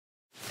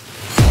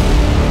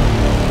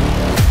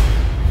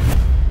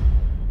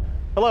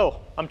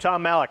Hello, I'm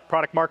Tom Malik,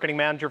 Product Marketing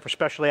Manager for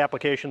Specialty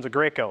Applications at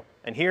GRACO.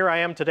 And here I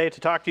am today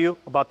to talk to you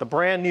about the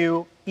brand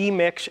new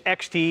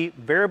EMIXXT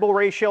Variable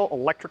Ratio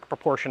Electric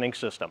Proportioning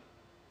System.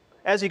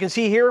 As you can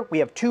see here, we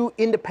have two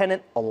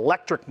independent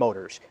electric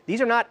motors.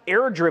 These are not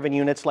air-driven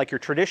units like your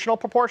traditional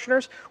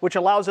proportioners, which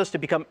allows us to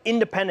become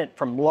independent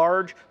from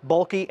large,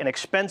 bulky, and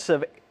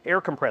expensive air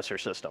compressor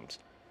systems.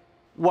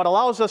 What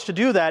allows us to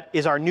do that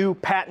is our new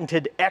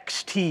patented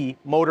XT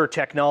motor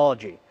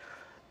technology.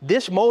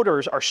 These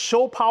motors are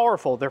so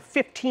powerful, they're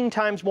 15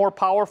 times more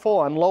powerful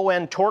on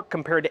low-end torque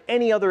compared to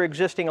any other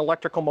existing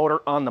electrical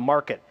motor on the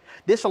market.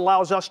 This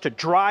allows us to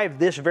drive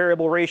this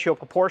variable ratio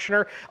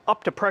proportioner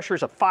up to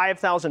pressures of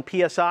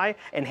 5,000 psi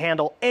and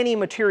handle any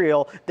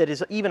material that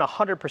is even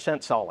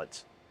 100%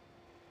 solids.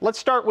 Let's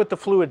start with the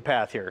fluid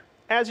path here.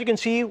 As you can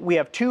see, we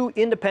have two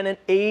independent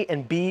A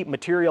and B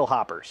material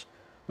hoppers.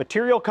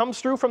 Material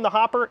comes through from the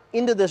hopper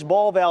into this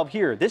ball valve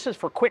here. This is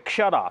for quick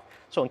shutoff.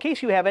 So in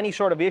case you have any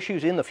sort of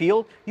issues in the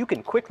field, you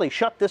can quickly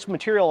shut this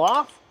material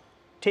off,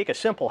 take a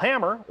simple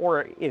hammer,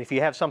 or if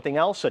you have something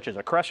else such as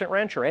a crescent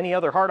wrench or any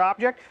other hard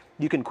object,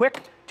 you can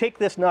quick take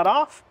this nut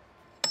off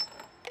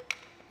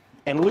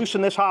and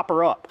loosen this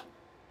hopper up.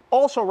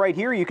 Also right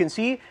here you can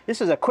see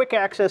this is a quick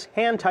access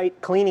hand tight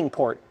cleaning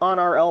port on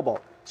our elbow.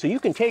 So you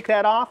can take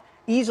that off,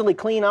 easily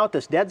clean out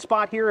this dead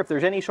spot here if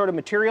there's any sort of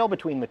material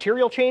between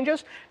material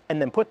changes,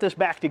 and then put this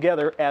back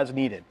together as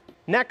needed.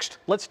 Next,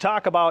 let's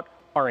talk about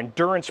our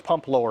endurance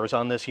pump lowers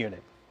on this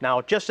unit.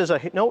 Now, just as a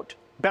note,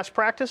 best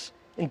practice,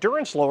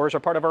 endurance lowers are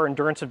part of our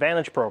Endurance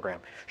Advantage program.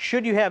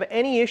 Should you have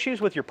any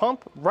issues with your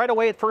pump, right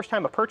away at first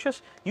time of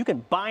purchase, you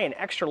can buy an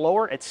extra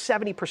lower at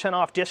 70%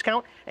 off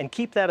discount and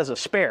keep that as a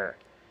spare.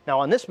 Now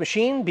on this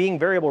machine, being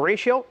variable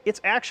ratio,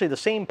 it's actually the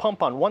same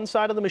pump on one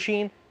side of the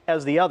machine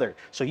as the other.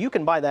 So you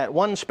can buy that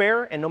one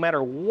spare, and no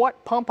matter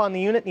what pump on the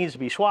unit needs to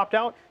be swapped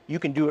out, you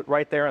can do it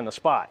right there on the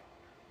spot.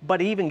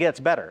 But it even gets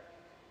better.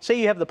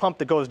 Say you have the pump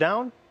that goes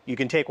down, you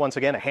can take, once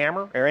again, a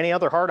hammer or any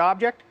other hard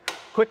object,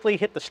 quickly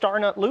hit the star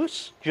nut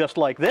loose, just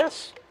like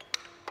this,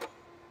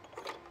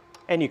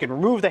 and you can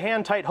remove the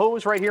hand-tight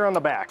hose right here on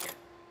the back.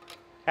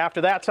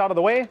 After that's out of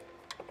the way,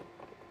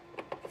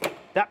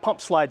 that pump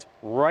slides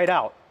right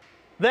out.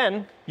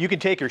 Then you can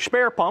take your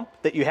spare pump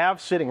that you have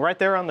sitting right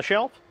there on the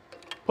shelf,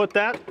 put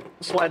that,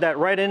 slide that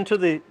right into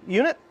the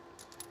unit,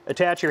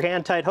 attach your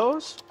hand-tight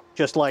hose,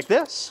 just like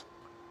this,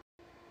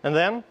 and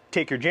then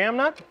take your jam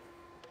nut,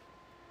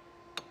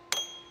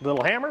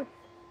 little hammer,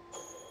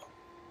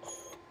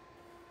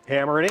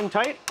 hammer it in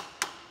tight,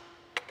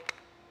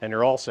 and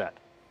you're all set.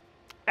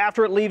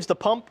 After it leaves the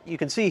pump, you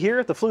can see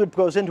here the fluid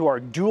goes into our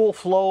dual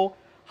flow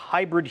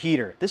hybrid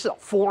heater. This is a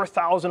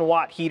 4,000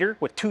 watt heater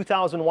with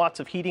 2,000 watts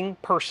of heating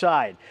per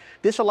side.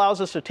 This allows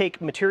us to take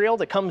material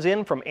that comes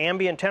in from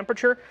ambient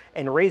temperature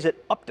and raise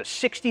it up to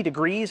 60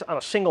 degrees on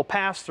a single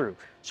pass through.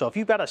 So if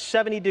you've got a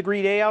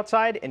 70-degree day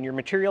outside and your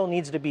material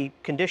needs to be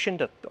conditioned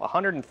to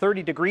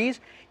 130 degrees,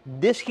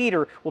 this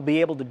heater will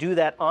be able to do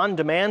that on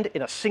demand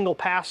in a single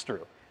pass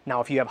through. Now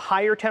if you have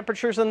higher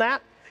temperatures than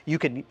that, you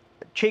can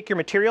take your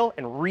material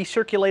and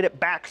recirculate it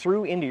back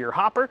through into your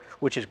hopper,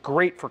 which is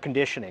great for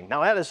conditioning.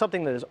 Now that is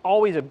something that is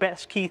always a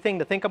best key thing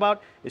to think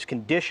about, is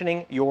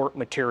conditioning your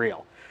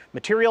material.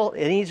 Material,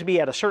 it needs to be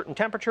at a certain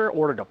temperature in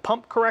order to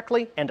pump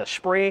correctly and to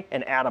spray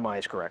and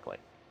atomize correctly.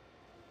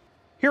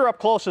 Here up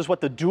close is what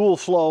the dual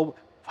flow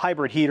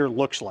hybrid heater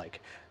looks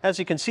like. As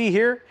you can see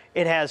here,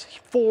 it has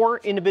 4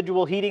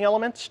 individual heating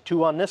elements,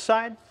 2 on this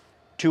side,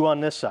 2 on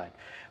this side.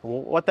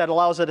 What that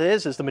allows it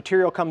is the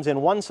material comes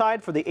in one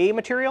side for the A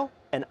material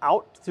and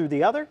out through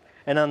the other,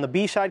 and on the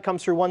B side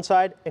comes through one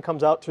side and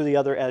comes out through the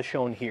other as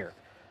shown here.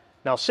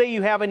 Now say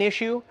you have an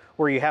issue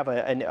where you have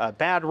a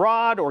bad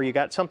rod or you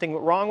got something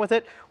wrong with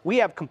it, we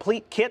have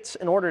complete kits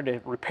in order to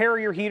repair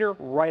your heater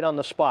right on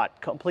the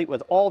spot, complete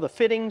with all the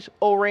fittings,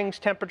 O-rings,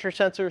 temperature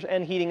sensors,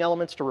 and heating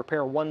elements to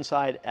repair one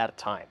side at a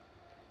time.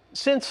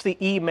 Since the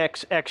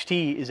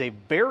EMIXXT is a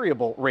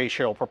variable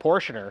ratio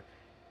proportioner,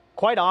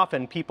 quite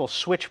often people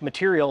switch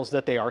materials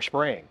that they are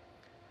spraying.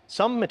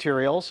 Some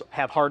materials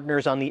have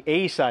hardeners on the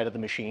A side of the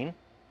machine,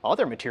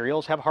 other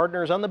materials have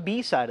hardeners on the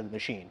B side of the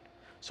machine.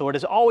 So it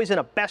is always in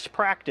a best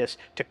practice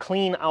to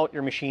clean out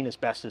your machine as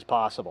best as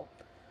possible,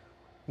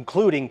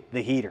 including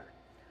the heater.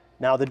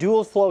 Now the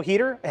dual flow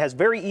heater has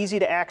very easy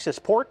to access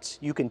ports.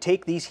 You can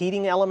take these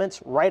heating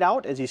elements right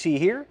out as you see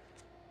here.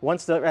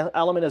 Once the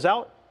element is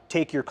out,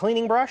 take your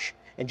cleaning brush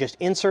and just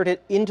insert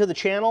it into the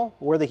channel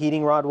where the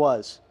heating rod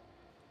was.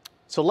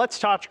 So let's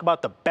talk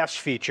about the best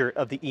feature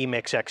of the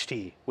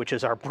EMIXXT, which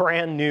is our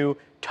brand new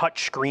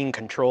touchscreen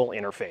control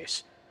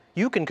interface.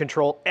 You can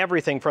control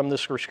everything from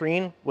this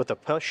screen with a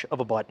push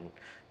of a button.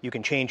 You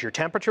can change your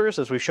temperatures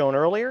as we've shown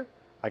earlier.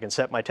 I can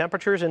set my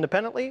temperatures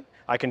independently.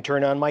 I can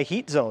turn on my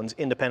heat zones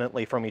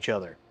independently from each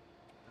other.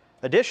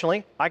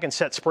 Additionally, I can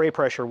set spray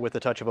pressure with the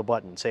touch of a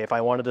button. Say if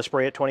I wanted to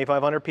spray at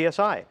 2,500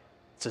 psi.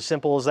 It's as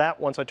simple as that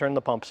once I turn the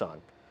pumps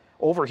on.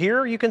 Over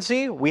here you can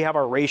see we have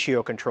our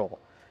ratio control.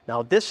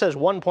 Now this says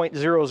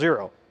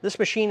 1.00. This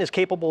machine is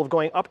capable of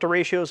going up to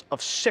ratios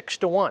of 6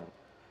 to 1.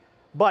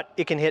 but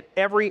it can hit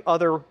every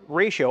other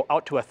ratio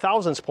out to a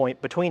thousandths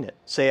point between it.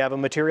 Say I have a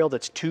material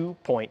that's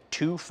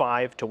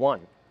 2.25 to 1.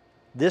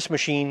 This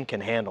machine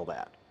can handle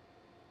that.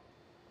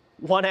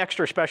 One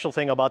extra special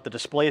thing about the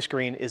display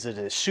screen is that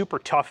it is super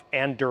tough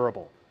and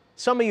durable.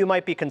 Some of you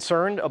might be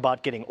concerned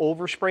about getting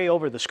overspray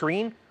over the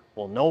screen.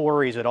 Well, no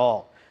worries at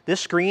all.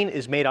 This screen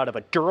is made out of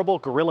a durable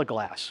Gorilla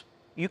Glass.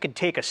 You can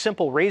take a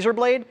simple razor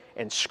blade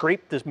and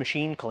scrape this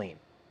machine clean.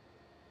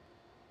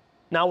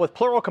 Now with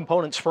plural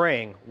component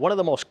spraying, one of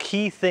the most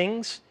key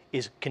things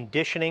is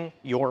conditioning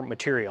your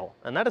material.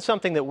 And that is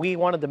something that we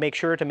wanted to make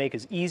sure to make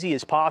as easy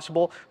as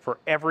possible for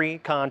every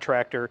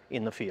contractor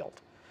in the field.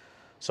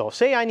 So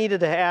say I needed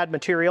to add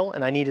material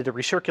and I needed to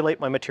recirculate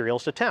my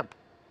materials to temp.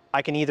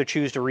 I can either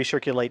choose to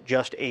recirculate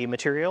just A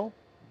material,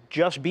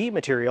 just B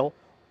material,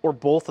 or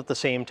both at the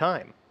same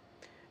time.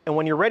 And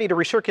when you're ready to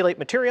recirculate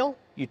material,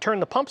 you turn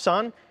the pumps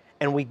on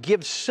and we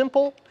give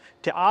simple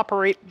to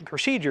operate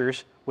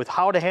procedures with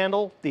how to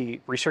handle the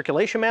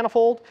recirculation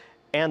manifold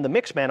and the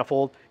mix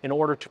manifold in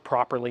order to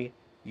properly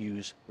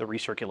use the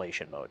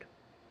recirculation mode.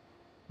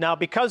 Now,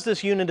 because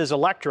this unit is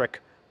electric,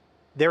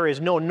 there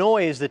is no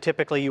noise that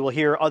typically you will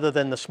hear other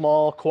than the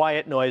small,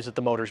 quiet noise that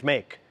the motors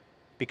make.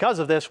 Because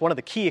of this, one of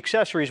the key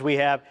accessories we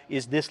have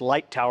is this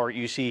light tower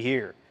you see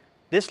here.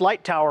 This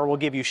light tower will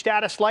give you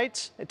status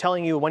lights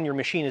telling you when your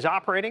machine is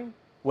operating,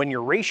 when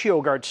your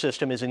ratio guard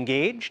system is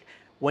engaged,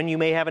 when you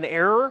may have an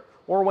error,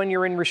 or when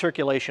you're in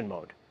recirculation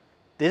mode.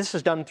 This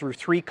is done through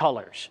 3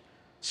 colors.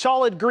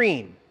 Solid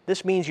green,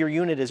 this means your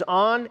unit is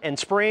on and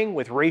spraying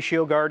with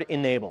ratio guard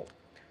enabled.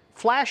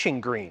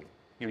 Flashing green,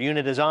 your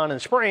unit is on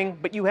and spraying,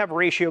 but you have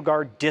ratio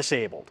guard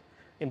disabled.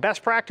 In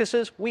best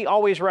practices, we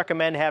always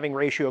recommend having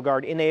ratio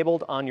guard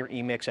enabled on your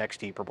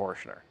EMIXXT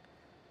proportioner.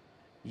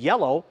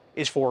 Yellow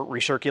is for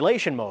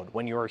recirculation mode,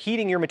 when you are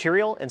heating your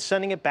material and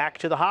sending it back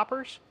to the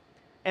hoppers.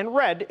 And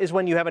red is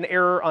when you have an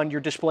error on your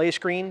display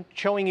screen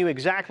showing you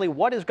exactly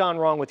what has gone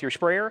wrong with your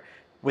sprayer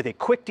with a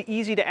quick to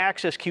easy to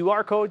access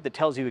QR code that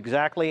tells you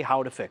exactly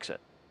how to fix it.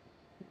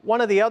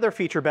 One of the other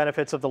feature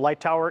benefits of the light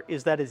tower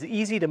is that it's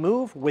easy to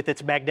move with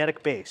its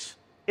magnetic base.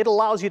 It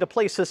allows you to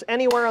place this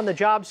anywhere on the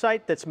job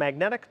site that's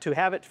magnetic to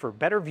have it for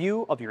better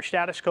view of your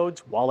status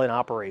codes while in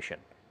operation.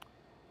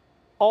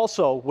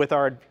 Also, with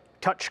our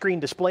touchscreen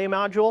display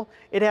module,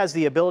 it has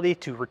the ability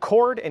to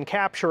record and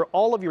capture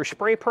all of your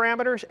spray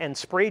parameters and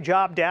spray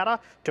job data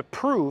to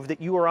prove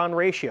that you are on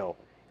ratio.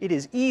 It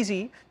is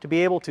easy to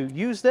be able to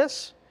use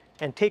this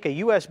and take a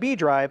USB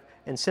drive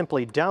and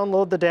simply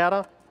download the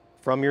data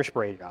from your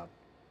spray job.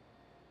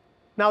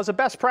 Now, as a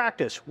best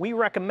practice, we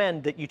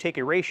recommend that you take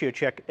a ratio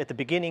check at the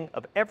beginning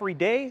of every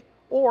day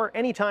or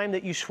any time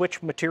that you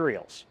switch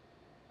materials.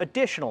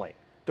 Additionally,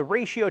 the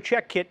ratio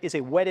check kit is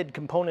a wetted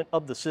component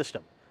of the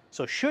system.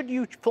 So should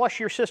you flush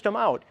your system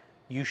out,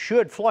 you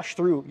should flush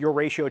through your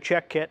ratio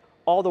check kit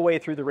all the way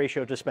through the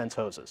ratio dispense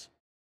hoses.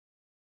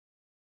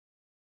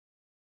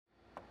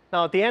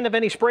 Now, at the end of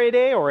any spray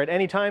day or at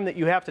any time that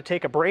you have to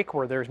take a break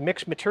where there's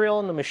mixed material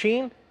in the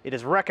machine, it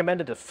is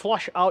recommended to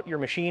flush out your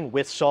machine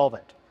with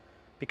solvent.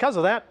 Because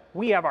of that,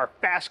 we have our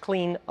Fast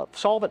Clean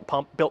solvent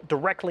pump built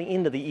directly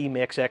into the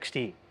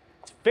EMIXXT.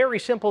 It's very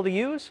simple to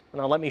use,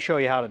 and now let me show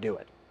you how to do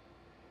it.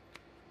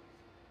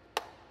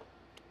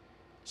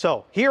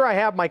 So here I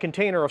have my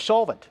container of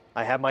solvent.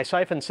 I have my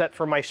siphon set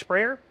for my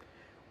sprayer.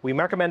 We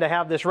recommend to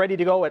have this ready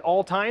to go at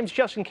all times,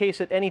 just in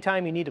case at any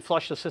time you need to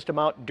flush the system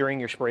out during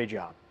your spray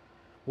job.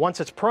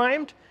 Once it's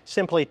primed,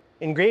 simply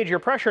engage your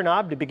pressure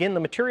knob to begin the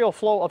material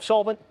flow of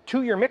solvent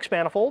to your mix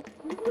manifold.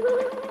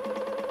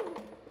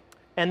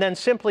 And then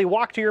simply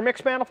walk to your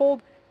mix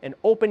manifold and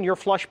open your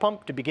flush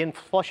pump to begin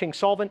flushing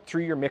solvent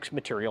through your mixed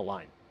material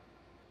line.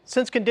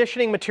 Since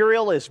conditioning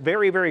material is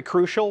very, very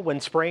crucial when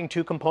spraying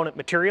 2-component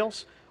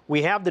materials,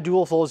 we have the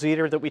dual flow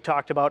zeter that we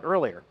talked about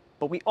earlier,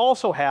 but we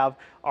also have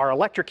our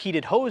electric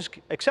heated hose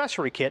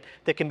accessory kit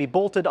that can be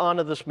bolted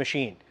onto this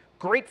machine.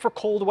 Great for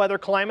cold weather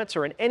climates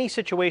or in any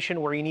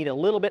situation where you need a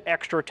little bit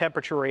extra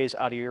temperature raise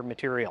out of your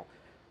material.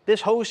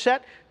 This hose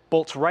set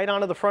bolts right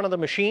onto the front of the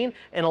machine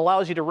and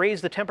allows you to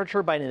raise the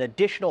temperature by an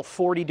additional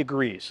 40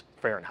 degrees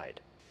Fahrenheit.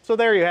 So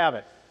there you have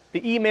it,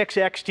 the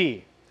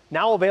EMIXXT,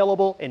 now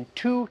available in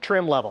 2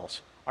 trim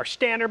levels. Our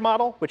standard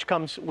model, which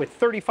comes with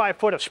 35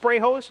 foot of spray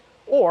hose,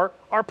 or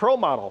our Pro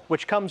model,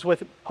 which comes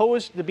with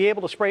hose to be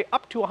able to spray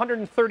up to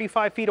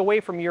 135 feet away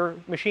from your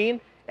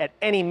machine at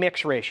any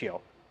mix ratio.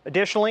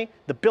 Additionally,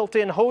 the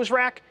built-in hose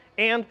rack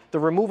and the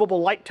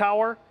removable light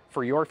tower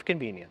for your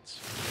convenience.